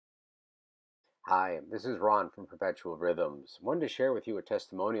Hi, this is Ron from Perpetual Rhythms. I wanted to share with you a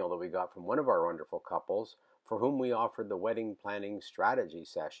testimonial that we got from one of our wonderful couples for whom we offered the wedding planning strategy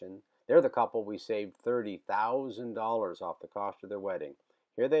session. They're the couple we saved $30,000 off the cost of their wedding.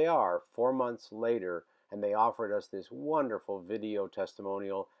 Here they are 4 months later, and they offered us this wonderful video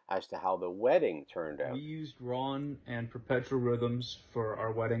testimonial as to how the wedding turned We out. used Ron and Perpetual Rhythms for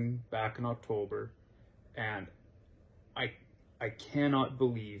our wedding back in October, and I I cannot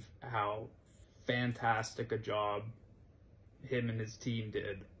believe how fantastic a job him and his team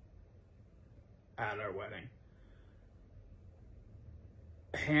did at our wedding.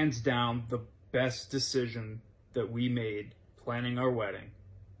 Hands down, the best decision that we made planning our wedding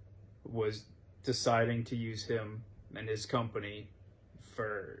was deciding to use him and his company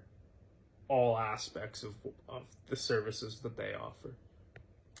for all aspects of the services that they offer.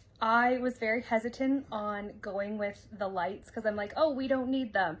 I was very hesitant on going with the lights because I'm like, oh, we don't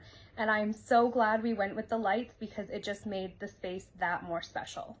need them. And I'm so glad we went with the lights because it just made the space that more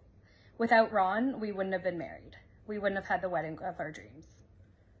special. Without Ron, we wouldn't have been married. We wouldn't have had the wedding of our dreams.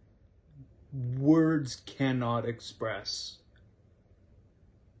 Words cannot express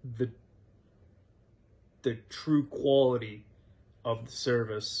the true quality of the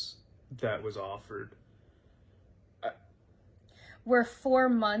service that was offered. We're 4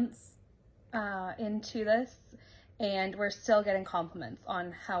 months into this, and we're still getting compliments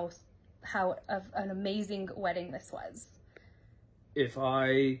on how of an amazing wedding this was. If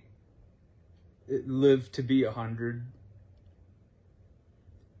I live to be 100,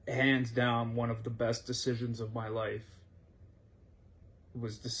 hands down, one of the best decisions of my life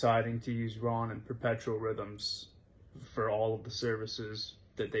was deciding to use Ron and Perpetual Rhythms for all of the services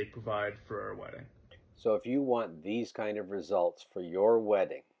that they provide for our wedding. So if you want these kind of results for your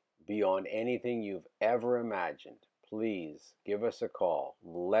wedding, beyond anything you've ever imagined, please give us a call.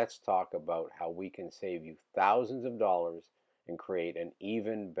 Let's talk about how we can save you thousands of dollars and create an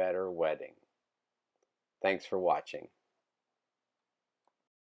even better wedding. Thanks for watching.